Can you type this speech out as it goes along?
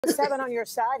7 on your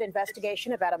side,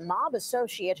 investigation about a mob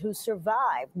associate who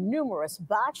survived numerous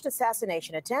botched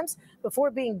assassination attempts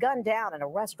before being gunned down in a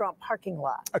restaurant parking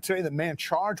lot. I tell you, the man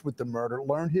charged with the murder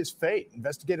learned his fate.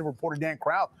 Investigative reporter Dan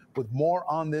Kraut with more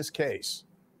on this case.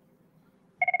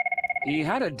 He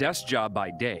had a desk job by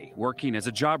day, working as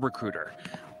a job recruiter.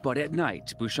 But at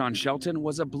night, Bouchon Shelton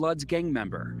was a Bloods gang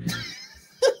member.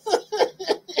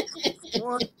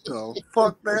 What the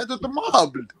fuck, man? That's the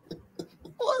mob.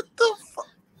 What the fuck?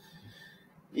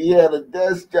 He had a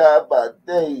desk job by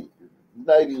day.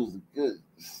 Night he was a good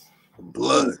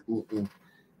blood.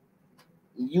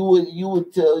 You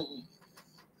would tell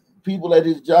people at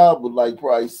his job would like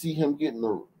probably see him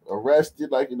getting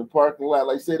arrested like in the parking lot.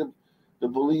 Like say the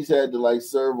police had to like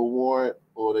serve a warrant,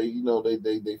 or they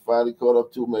finally caught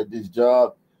up to him at this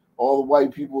job. All the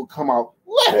white people would come out.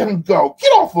 Let him go. Get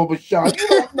off of Bouchon. You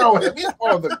don't know him. He's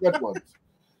one of the good ones.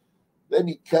 They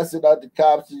be cussing out the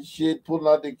cops and shit, pulling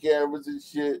out their cameras and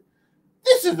shit.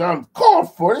 This is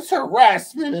uncalled for. It's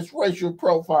harassment. It's racial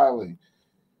profiling.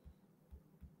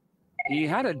 He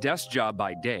had a desk job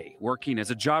by day, working as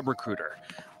a job recruiter.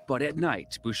 But at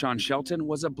night, Bouchon Shelton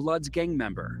was a Bloods gang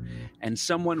member, and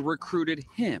someone recruited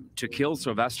him to kill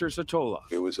Sylvester Sotola.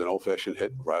 It was an old-fashioned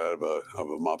hit right out of a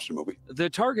mobster movie. The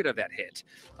target of that hit,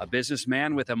 a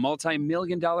businessman with a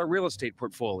multi-million-dollar real estate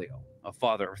portfolio, a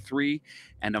father of 3,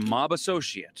 and a mob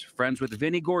associate, friends with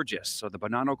Vinny Gorgeous of the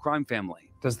Bonanno crime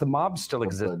family. Does the mob still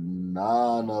exist?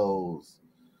 Bonannos.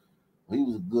 He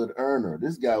was a good earner.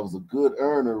 This guy was a good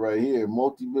earner right here.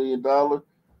 Multi-million-dollar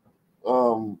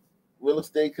real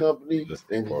estate company.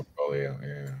 Portfolio,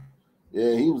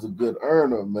 yeah, he was a good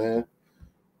earner, man.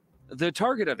 The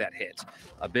target of that hit,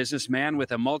 a businessman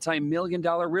with a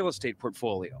multi-million-dollar real estate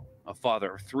portfolio, a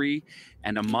father of 3,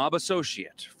 and a mob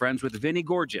associate, friends with Vinny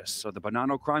Gorgeous of the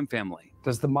Bonanno crime family.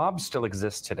 Does the mob still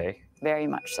exist today? Very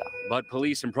much so. But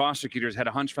police and prosecutors had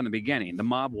a hunch from the beginning. The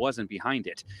mob wasn't behind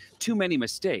it. Too many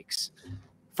mistakes.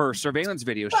 First, surveillance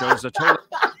video shows a total...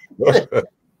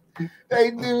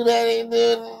 They knew that. They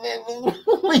knew that.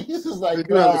 Police was like,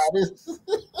 God,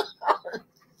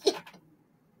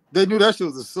 They knew that shit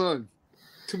was the son.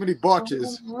 Too many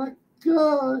botches. Oh my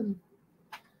God.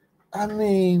 I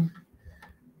mean,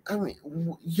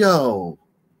 yo,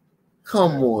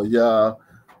 come on, y'all.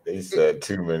 They said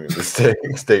too many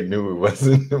mistakes. They knew it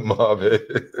wasn't the mob.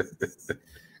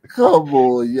 Come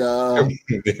on, y'all.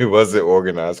 It wasn't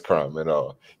organized crime at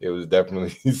all. It was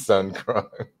definitely son crime.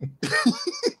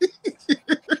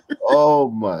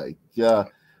 Oh my God.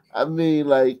 I mean,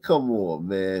 like, come on,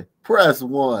 man. Press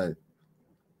 1.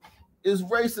 Is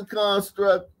race a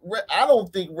construct? I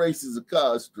don't think race is a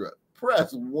construct.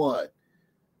 Press 1.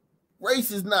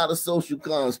 Race is not a social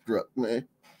construct, man.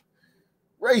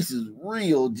 Race is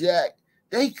real, Jack.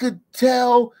 They could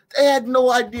tell. They had no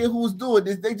idea who was doing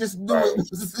this. They just knew it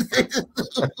was.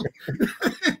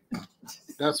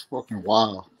 That's fucking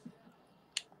wild.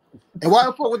 And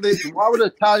why would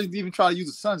the Italians even try to use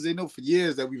the sons? They know for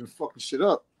years that we've been fucking shit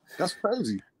up. That's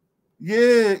crazy.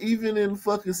 Yeah, even in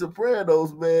fucking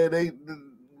Sopranos, man, they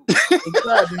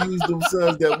tried to use them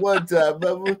sons that one time.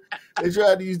 Remember, they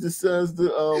tried to use the sons to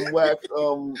whack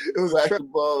the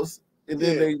balls, and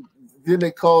then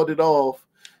they called it off.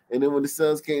 And then when the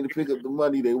sons came to pick up the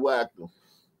money, they whacked them.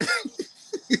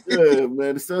 Yeah,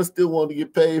 man, the sons still wanted to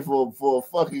get paid for a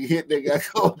fucking hit that got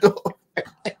called off.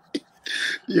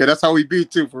 Yeah, that's how we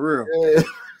beat too, for real.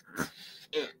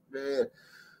 Yeah. Man.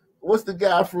 What's the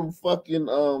guy from fucking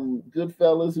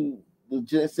Goodfellas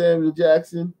Samuel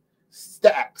Jackson?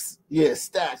 Stacks. Yeah,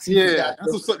 Stacks. He got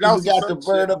to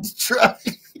burn up the truck.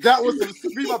 That was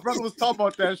me and my brother was talking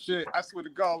about that shit. I swear to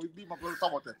God, me and my brother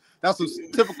talking about that. That's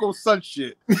some typical son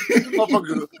shit.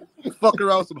 Motherfucker fucking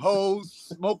around with some hoes,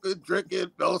 smoking, drinking,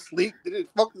 fell asleep, didn't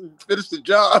fucking finish the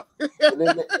job. and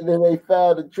then they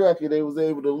found the truck and they was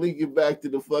able to link it back to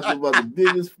the fucking the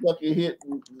biggest fucking hit,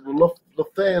 the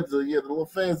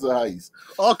Lufthansa heist.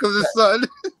 All because of his son.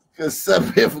 Because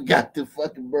somebody forgot to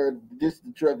fucking ditch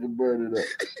the truck and burn it up.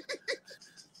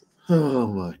 Oh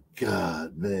my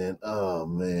God, man. Oh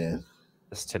man.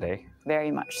 This today.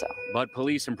 Very much so. But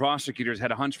police and prosecutors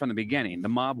had a hunch from the beginning. The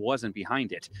mob wasn't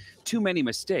behind it. Too many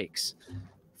mistakes.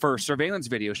 First, surveillance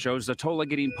video shows Sotola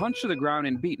getting punched to the ground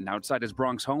and beaten outside his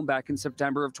Bronx home back in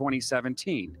September of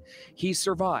 2017. He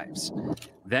survives.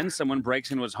 Then someone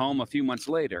breaks into his home a few months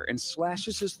later and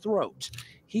slashes his throat.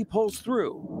 He pulls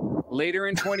through. Later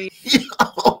in 20...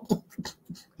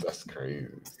 That's crazy.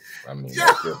 I mean,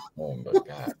 that's your home, but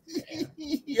God damn.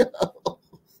 Yo.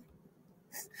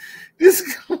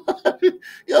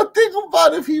 Yo, think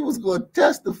about if he was going to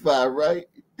testify, right?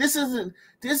 This isn't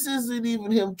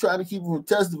even him trying to keep him from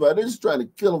testifying. They're just trying to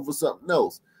kill him for something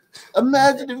else.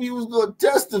 Imagine if you was going to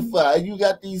testify. You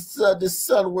got this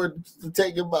son word to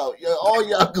take him out. All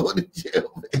y'all going to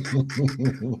jail.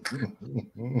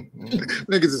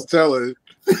 Niggas is telling.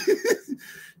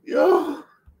 Yo.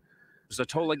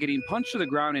 Zatola getting punched to the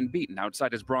ground and beaten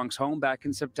outside his Bronx home back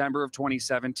in September of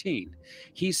 2017.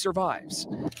 He survives.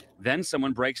 Then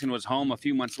someone breaks into his home a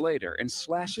few months later and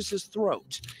slashes his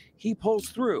throat. He pulls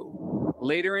through.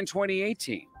 Later in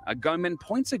 2018, a gunman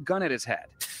points a gun at his head,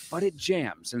 but it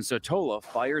jams and Zatola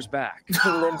fires back. He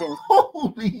lived in.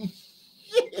 Holy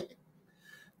shit.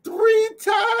 3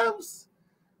 times?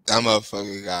 That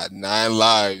motherfucker got 9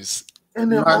 lives. And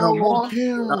they're Not no all more. on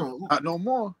camera. Not no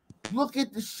more. Look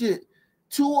at the shit.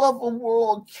 2 of them were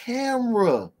on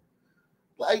camera.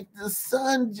 Like the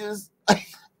son just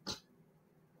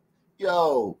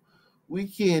yo, we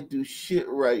can't do shit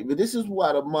right. But this is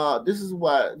why the mob, this is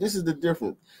the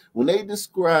difference. When they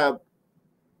describe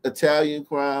Italian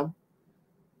crime,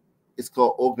 it's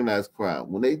called organized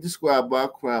crime. When they describe our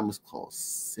crime, it's called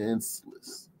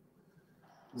senseless.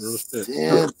 Real shit.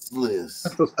 Senseless.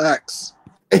 That's those acts.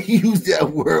 They use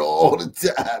that word all the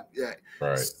time. Yeah.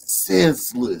 Right.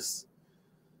 Senseless.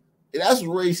 And that's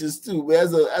racist too, man.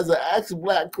 As an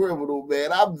ex-black criminal,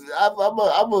 man, I'm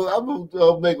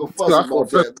gonna make a fuss about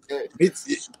that, man.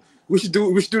 We should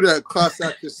do that class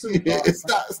action suit. Yeah,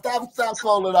 stop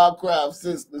calling our crime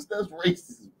senseless. That's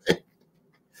racist, man.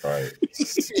 Right.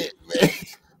 Shit, man.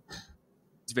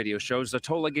 This video shows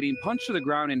Zatola getting punched to the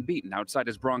ground and beaten outside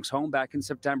his Bronx home back in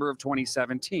September of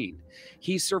 2017.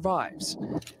 He survives.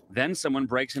 Then someone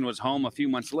breaks into his home a few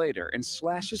months later and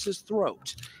slashes his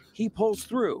throat. He pulls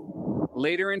through.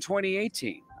 Later in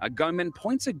 2018, a gunman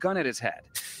points a gun at his head,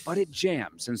 but it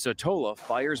jams and Zatola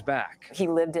fires back. He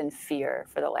lived in fear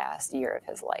for the last year of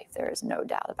his life. There is no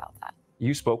doubt about that.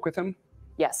 You spoke with him?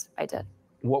 Yes, I did.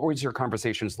 What was your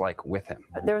conversations like with him?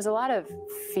 There was a lot of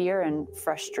fear and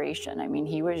frustration. I mean,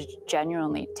 he was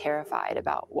genuinely terrified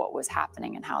about what was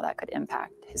happening and how that could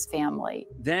impact his family.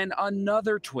 Then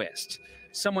another twist.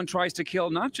 Someone tries to kill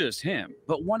not just him,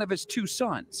 but one of his 2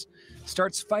 sons.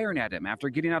 Starts firing at him after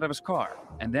getting out of his car.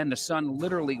 And then the son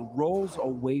literally rolls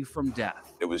away from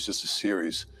death. It was just a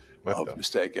series of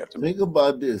mistake after Think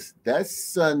about this. That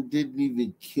son didn't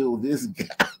even kill this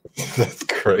guy. That's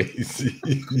crazy.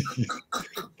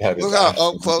 Look how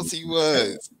up close he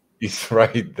was. He's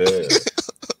right there.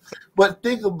 But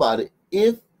think about it.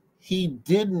 If he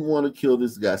didn't want to kill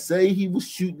this guy, say he was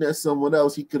shooting at someone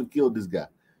else, he could have killed this guy.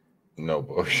 No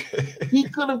bullshit. He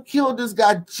could have killed this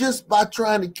guy just by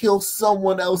trying to kill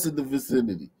someone else in the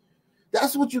vicinity.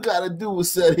 That's what you got to do with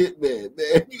said hitman,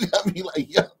 man. You got to be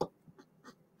like, yo.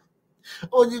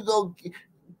 Or you go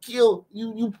kill,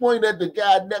 you point at the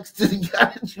guy next to the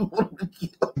guy that you want to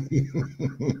kill.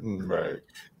 Right.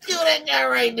 Kill that guy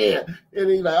right there.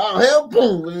 And he's like, oh, hell,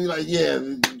 boom. And he's like, yeah,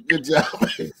 good job.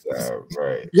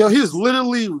 Right. Yo, he's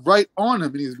literally right on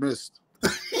him and he's missed.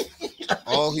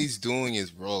 All he's doing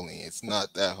is rolling. It's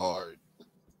not that hard.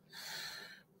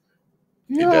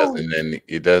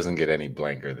 It doesn't get any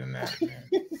blanker than that, man.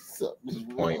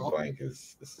 Point blank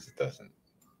is this doesn't.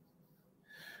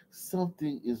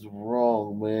 Something is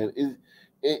wrong, man.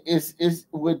 It's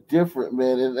we're different,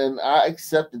 man, and I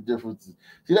accept the differences.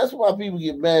 See, that's why people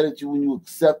get mad at you when you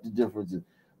accept the differences.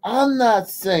 I'm not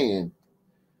saying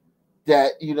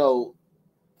that,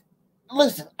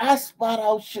 listen, I spot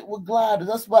out shit with gliders.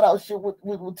 I spot out shit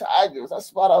with tigers. I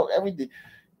spot out everything.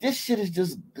 This shit is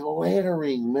just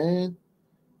glaring, man.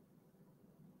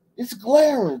 It's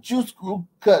glaring. Juice Group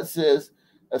Cut says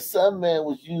a Sunman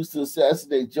was used to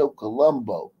assassinate Joe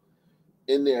Colombo.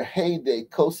 In their heyday,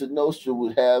 Cosa Nostra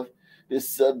would have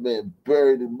this Sunman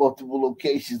buried in multiple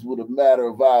locations within a matter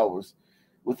of hours.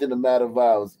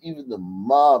 Even the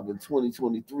mob in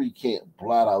 2023 can't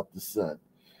blot out the sun.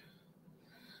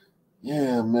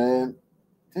 Yeah, man.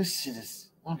 This shit is,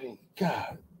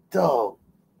 God, dog.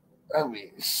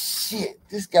 Shit.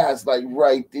 This guy's like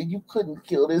right there. You couldn't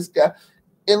kill this guy.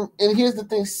 And here's the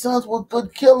thing, sons were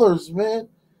good killers, man.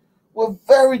 We're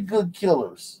very good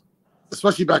killers.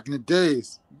 Especially back in the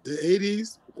days, the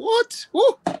 80s. What?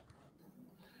 Woo.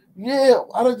 Yeah,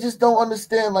 I just don't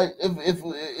understand. Like, if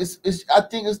it's I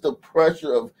think it's the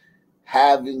pressure of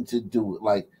having to do it.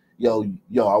 Like, yo,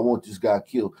 I want this guy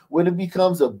killed. When it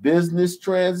becomes a business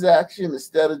transaction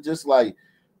instead of just like,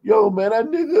 yo, man, that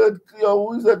nigga,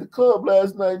 we was at the club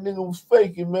last night. Nigga was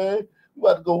faking, man. We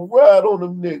about to go ride on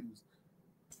them niggas.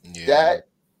 Yeah.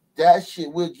 That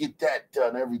shit, we'll get that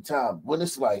done every time. When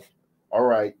it's like, all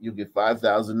right, you get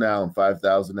 5,000 now and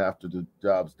 5,000 after the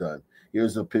job's done.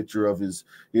 Here's a picture of his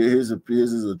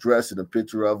address and a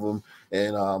picture of him,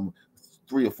 and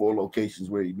 3 or 4 locations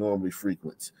where he normally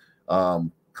frequents.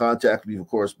 contact me for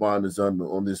correspondence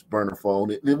on this burner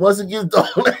phone. It wasn't against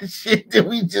all that shit that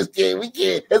we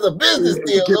can't. It's a business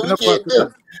deal. So we can't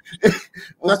do.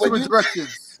 That's too much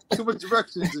directions. Too much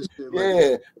directions and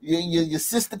shit. Your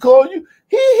sister called you.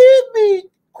 He hit me.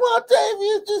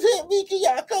 Quantavius just hit me. Can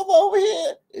y'all come over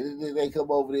here? And then they come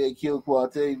over there and kill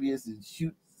Quantavius and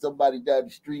shoot somebody down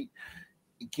the street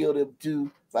and kill them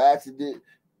too by accident.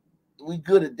 We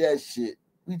good at that shit.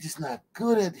 We just not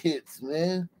good at hits,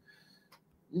 man.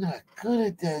 We're not good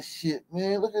at that shit,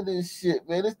 man. Look at this shit,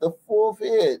 man. It's the 4th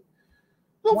hit.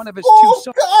 One of his two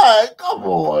sons. God, come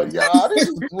on, y'all. This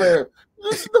is the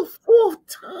 4th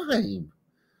time.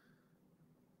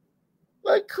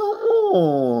 Like, come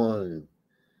on.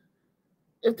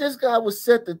 If this guy was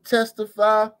set to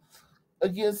testify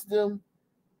against them,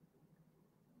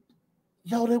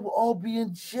 yo, they would all be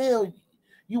in jail.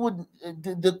 You would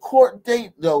the court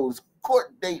date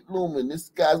looming. This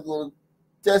guy's gonna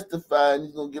testify and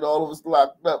he's gonna get all of us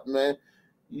locked up, man.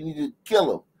 You need to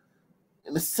kill him.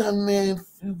 And the son man,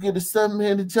 you get the son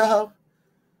man the job.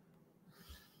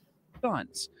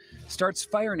 Guns starts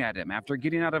firing at him after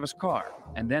getting out of his car,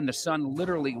 and then the son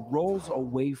literally rolls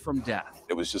away from death.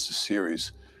 It was just a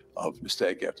series of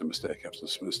mistake after mistake after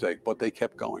mistake, but they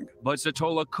kept going. But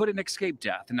Zatola couldn't escape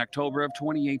death in October of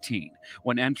 2018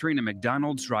 when entering a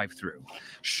McDonald's drive-thru,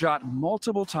 shot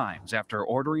multiple times after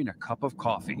ordering a cup of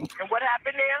coffee. And what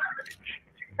happened there?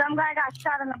 Some guy got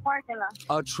shot in the parking lot.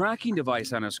 A tracking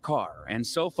device on his car and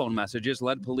cell phone messages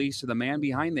led police to the man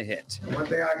behind the hit. One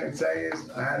thing I can say is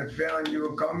I had a feeling you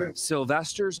were coming.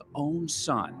 Sylvester's own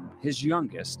son, his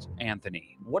youngest,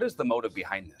 Anthony. What is the motive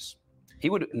behind this? He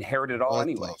would inherit it all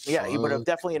anyway. Yeah, he would have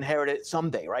definitely inherited it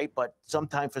someday, right? But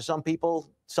sometime for some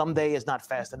people, someday is not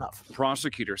fast enough.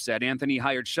 Prosecutors said Anthony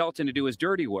hired Shelton to do his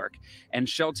dirty work, and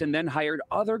Shelton then hired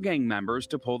other gang members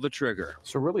to pull the trigger.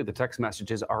 So really, the text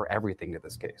messages are everything to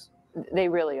this case. They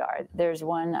really are. There's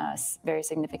one very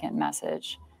significant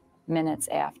message minutes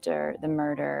after the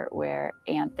murder where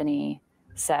Anthony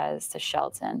says to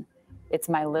Shelton, "It's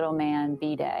my little man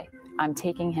B-Day. I'm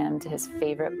taking him to his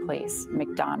favorite place,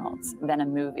 McDonald's, then a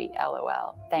movie,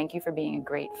 LOL. Thank you for being a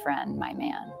great friend, my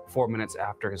man." 4 minutes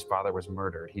after his father was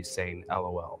murdered, he's saying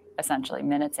LOL. Essentially,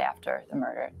 minutes after the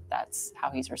murder, that's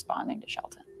how he's responding to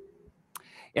Shelton.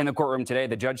 In the courtroom today,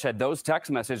 the judge said those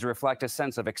text messages reflect a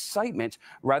sense of excitement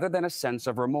rather than a sense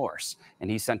of remorse,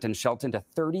 and he sentenced Shelton to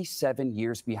 37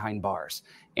 years behind bars.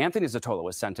 Anthony Zatola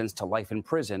was sentenced to life in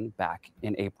prison back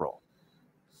in April.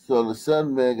 So the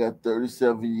son man got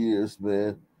 37 years,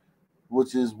 man,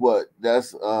 which is what?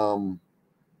 That's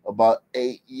about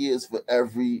 8 years for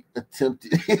every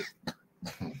attempted hit.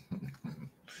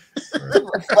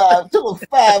 Took him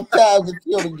 5 times to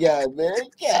kill the guy, man.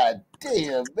 God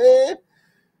damn, man.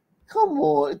 Come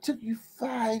on, it took you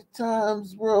 5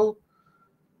 times, bro.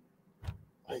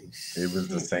 Like, it was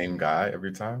the same guy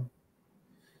every time.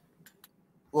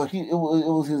 Well, it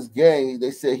was his gang.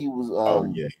 They said he was.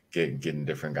 Getting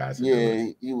different guys. Yeah,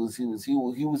 he was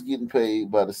getting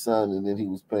paid by the son, and then he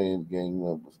was paying gang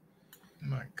members.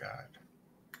 My God.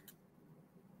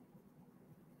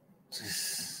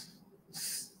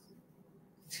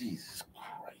 Jesus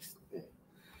Christ, man.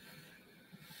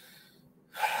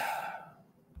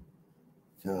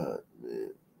 God,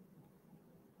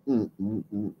 man.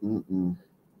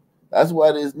 That's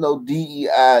why there's no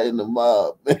DEI in the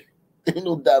mob, man. Ain't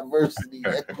no diversity.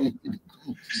 They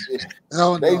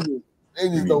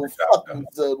just don't fuck with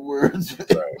certain words.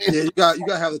 Yeah, you got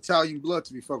to have Italian blood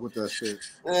to be fucking with that shit.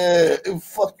 Yeah,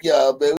 fuck y'all, man.